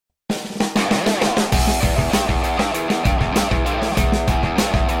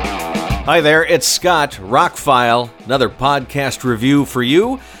Hi there, it's Scott, Rockfile, another podcast review for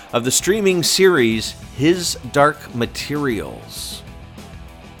you of the streaming series His Dark Materials.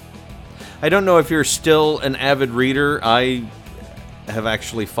 I don't know if you're still an avid reader. I have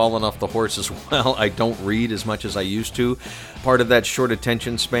actually fallen off the horse as well. I don't read as much as I used to. Part of that short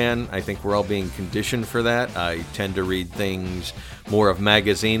attention span, I think we're all being conditioned for that. I tend to read things more of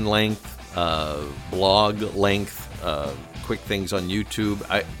magazine length, blog length, quick things on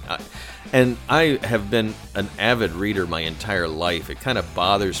YouTube. And I have been an avid reader my entire life. It kind of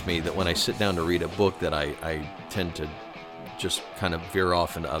bothers me that when I sit down to read a book that I tend to just kind of veer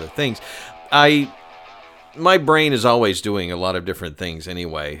off into other things. My brain is always doing a lot of different things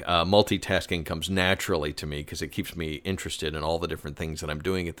anyway. Multitasking comes naturally to me because it keeps me interested in all the different things that I'm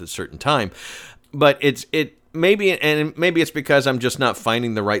doing at this certain time. But maybe it's because I'm just not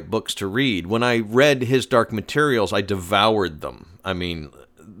finding the right books to read. When I read His Dark Materials, I devoured them. I mean,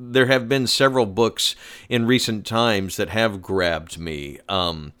 there have been several books in recent times that have grabbed me.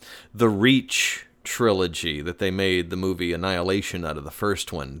 The Reach trilogy that they made the movie Annihilation out of the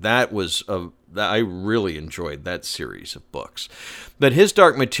first one. I really enjoyed that series of books. But His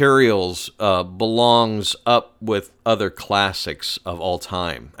Dark Materials belongs up with other classics of all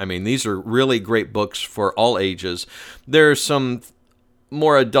time. I mean, these are really great books for all ages. There's some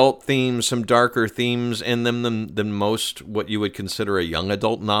more adult themes, some darker themes in them than most what you would consider a young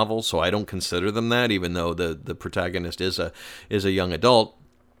adult novel, so I don't consider them that, even though the protagonist is a young adult,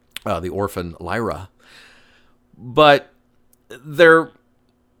 the orphan Lyra. But they're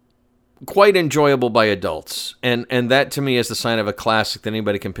quite enjoyable by adults, and that to me is the sign of a classic that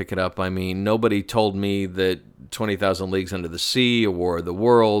anybody can pick it up. I mean, nobody told me that 20,000 Leagues Under the Sea or War of the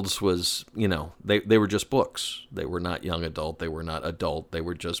Worlds was, they were just books. They were not young adult, they were not adult, they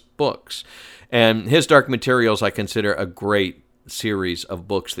were just books. And His Dark Materials I consider a great series of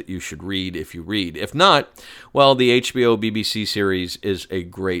books that you should read if you read. If not, well, the HBO BBC series is a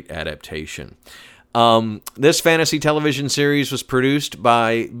great adaptation. This fantasy television series was produced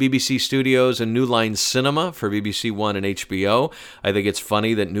by BBC Studios and New Line Cinema for BBC One and HBO. I think it's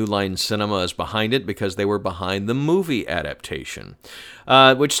funny that New Line Cinema is behind it because they were behind the movie adaptation,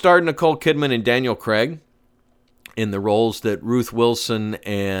 which starred Nicole Kidman and Daniel Craig in the roles that Ruth Wilson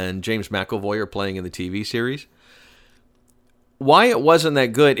and James McAvoy are playing in the TV series. Why it wasn't that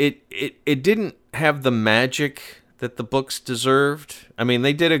good, it didn't have the magic that the books deserved. I mean,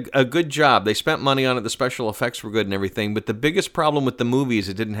 they did a good job. They spent money on it. The special effects were good and everything. But the biggest problem with the movie is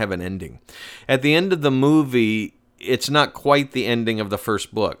it didn't have an ending. At the end of the movie, it's not quite the ending of the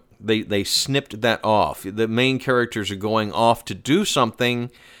first book. They snipped that off. The main characters are going off to do something,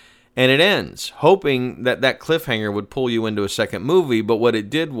 and it ends, hoping that cliffhanger would pull you into a second movie. But what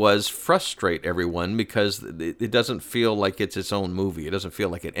it did was frustrate everyone because it doesn't feel like it's its own movie. It doesn't feel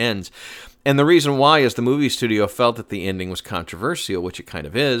like it ends. And the reason why is the movie studio felt that the ending was controversial, which it kind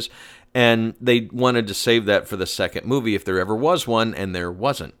of is, and they wanted to save that for the second movie if there ever was one, and there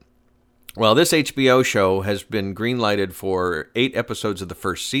wasn't. Well, this HBO show has been greenlighted for 8 episodes of the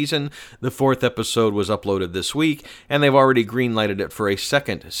first season. The 4th episode was uploaded this week, and they've already greenlighted it for a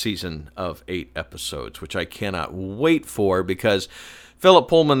second season of 8 episodes, which I cannot wait for because Philip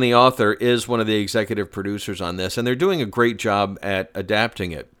Pullman, the author, is one of the executive producers on this, and they're doing a great job at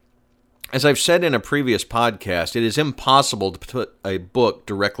adapting it. As I've said in a previous podcast, it is impossible to put a book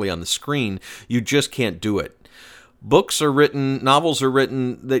directly on the screen. You just can't do it. Novels are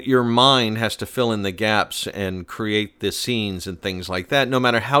written that your mind has to fill in the gaps and create the scenes and things like that, no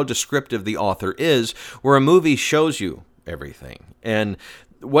matter how descriptive the author is, where a movie shows you everything. And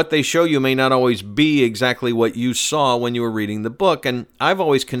what they show you may not always be exactly what you saw when you were reading the book. And I've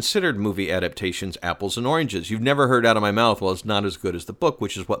always considered movie adaptations apples and oranges. You've never heard out of my mouth, well, it's not as good as the book,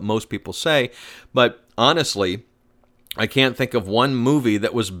 which is what most people say. But honestly, I can't think of one movie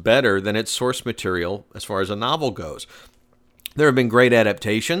that was better than its source material as far as a novel goes. There have been great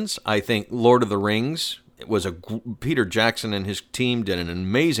adaptations. I think Lord of the Rings, Peter Jackson and his team did an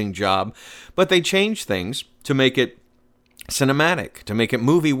amazing job, but they changed things to make it cinematic, to make it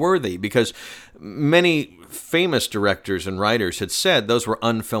movie-worthy, because many famous directors and writers had said those were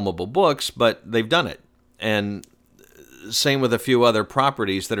unfilmable books, but they've done it. And same with a few other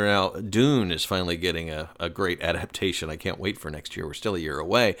properties that are now. Dune is finally getting a great adaptation. I can't wait for next year. We're still a year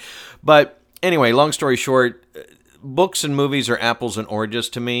away. But anyway, long story short, books and movies are apples and oranges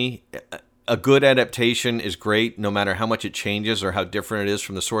to me. A good adaptation is great, no matter how much it changes or how different it is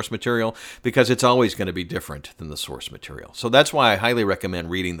from the source material, because it's always going to be different than the source material. So that's why I highly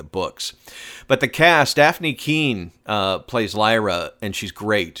recommend reading the books. But the cast, Daphne Keane plays Lyra, and she's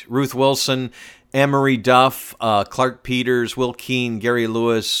great. Ruth Wilson Emery Duff, Clark Peters, Will Keane, Gary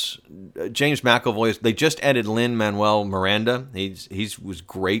Lewis, James McAvoy. They just added Lin-Manuel Miranda. He was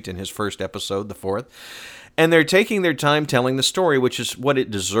great in his first episode, the 4th. And they're taking their time telling the story, which is what it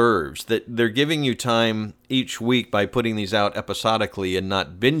deserves. That they're giving you time each week by putting these out episodically and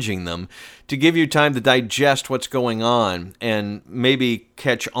not binging them, to give you time to digest what's going on and maybe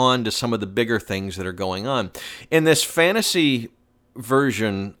catch on to some of the bigger things that are going on. In this fantasy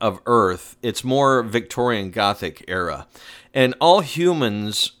version of Earth, it's more Victorian Gothic era. And all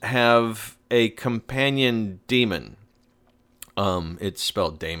humans have a companion demon. It's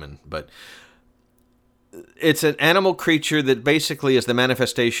spelled Damon, but it's an animal creature that basically is the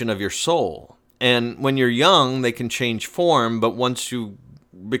manifestation of your soul. And when you're young, they can change form, but once you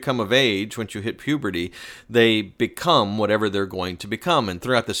become of age, once you hit puberty, they become whatever they're going to become. And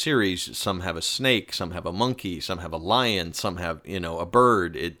throughout the series, some have a snake, some have a monkey, some have a lion, some have, a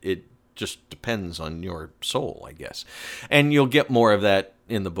bird. It just depends on your soul, I guess. And you'll get more of that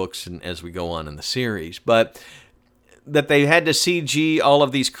in the books and as we go on in the series. But that they had to CG all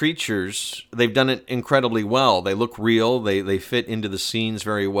of these creatures, they've done it incredibly well. They look real. They fit into the scenes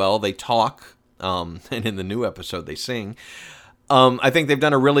very well. They talk, and in the new episode they sing. I think they've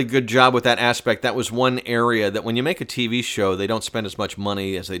done a really good job with that aspect. That was one area that when you make a TV show, they don't spend as much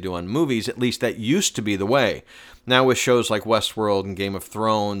money as they do on movies. At least that used to be the way. Now with shows like Westworld and Game of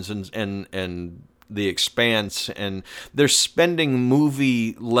Thrones and The Expanse, and they're spending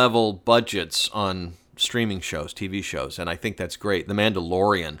movie-level budgets on streaming shows, TV shows, and I think that's great. The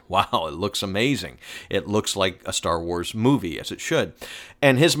Mandalorian, wow, it looks amazing. It looks like a Star Wars movie, as it should.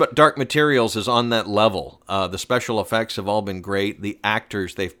 And His Dark Materials is on that level. The special effects have all been great. The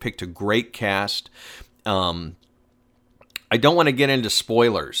actors, they've picked a great cast. I don't want to get into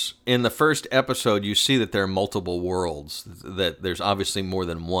spoilers. In the first episode, you see that there are multiple worlds, that there's obviously more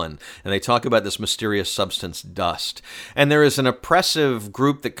than one. And they talk about this mysterious substance, dust. And there is an oppressive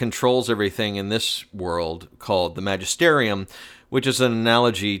group that controls everything in this world called the Magisterium, which is an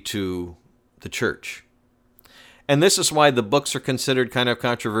analogy to the church. And this is why the books are considered kind of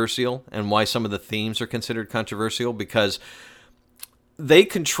controversial and why some of the themes are considered controversial, because they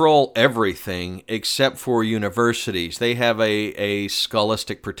control everything except for universities. They have a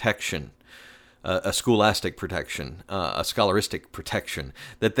scholastic protection, a scholaristic protection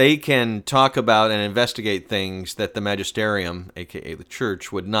that they can talk about and investigate things that the magisterium, aka the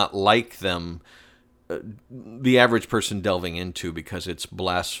church, would not like them, the average person, delving into because it's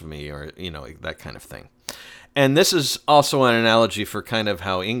blasphemy or that kind of thing. And this is also an analogy for kind of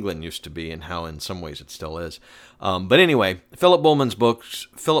how England used to be and how in some ways it still is. But anyway, Philip Pullman's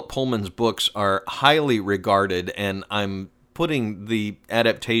books are highly regarded, and I'm putting the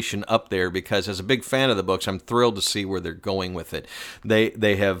adaptation up there because as a big fan of the books, I'm thrilled to see where they're going with it.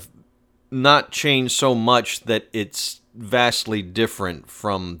 They have not changed so much that it's vastly different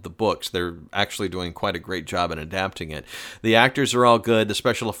from the books. They're actually doing quite a great job in adapting it. The actors are all good. The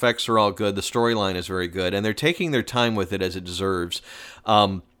special effects are all good. The storyline is very good. And they're taking their time with it as it deserves.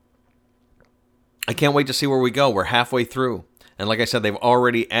 I can't wait to see where we go. We're halfway through. And like I said, they've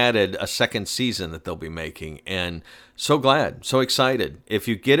already added a second season that they'll be making. And so glad, so excited. If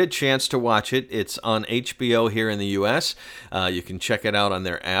you get a chance to watch it, it's on HBO here in the U.S. You can check it out on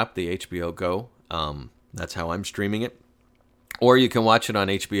their app, the HBO Go. That's how I'm streaming it. Or you can watch it on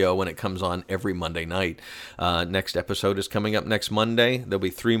HBO when it comes on every Monday night. Next episode is coming up next Monday. There'll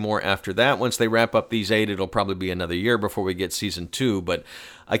be 3 more after that. Once they wrap up these 8, it'll probably be another year before we get season 2. But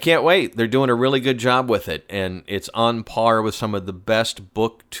I can't wait. They're doing a really good job with it. And it's on par with some of the best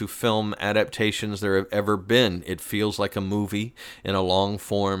book-to-film adaptations there have ever been. It feels like a movie in a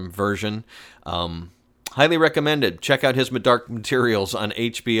long-form version. Highly recommended. Check out His Dark Materials on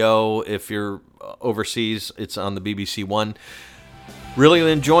HBO. If you're overseas, it's on the BBC One.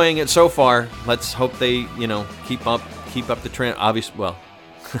 Really enjoying it so far. Let's hope they, keep up the trend. Obviously, well,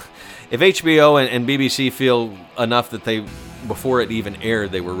 if HBO and BBC feel enough that they, before it even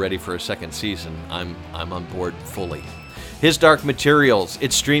aired, they were ready for a second season, I'm on board fully. His Dark Materials.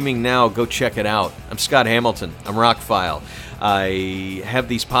 It's streaming now. Go check it out. I'm Scott Hamilton. I'm Rockfile. I have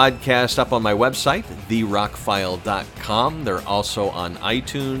these podcasts up on my website, therockfile.com. They're also on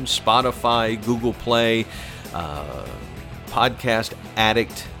iTunes, Spotify, Google Play, Podcast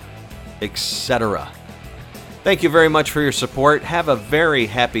Addict, etc. Thank you very much for your support. Have a very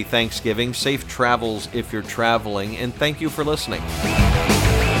happy Thanksgiving. Safe travels if you're traveling, and thank you for listening.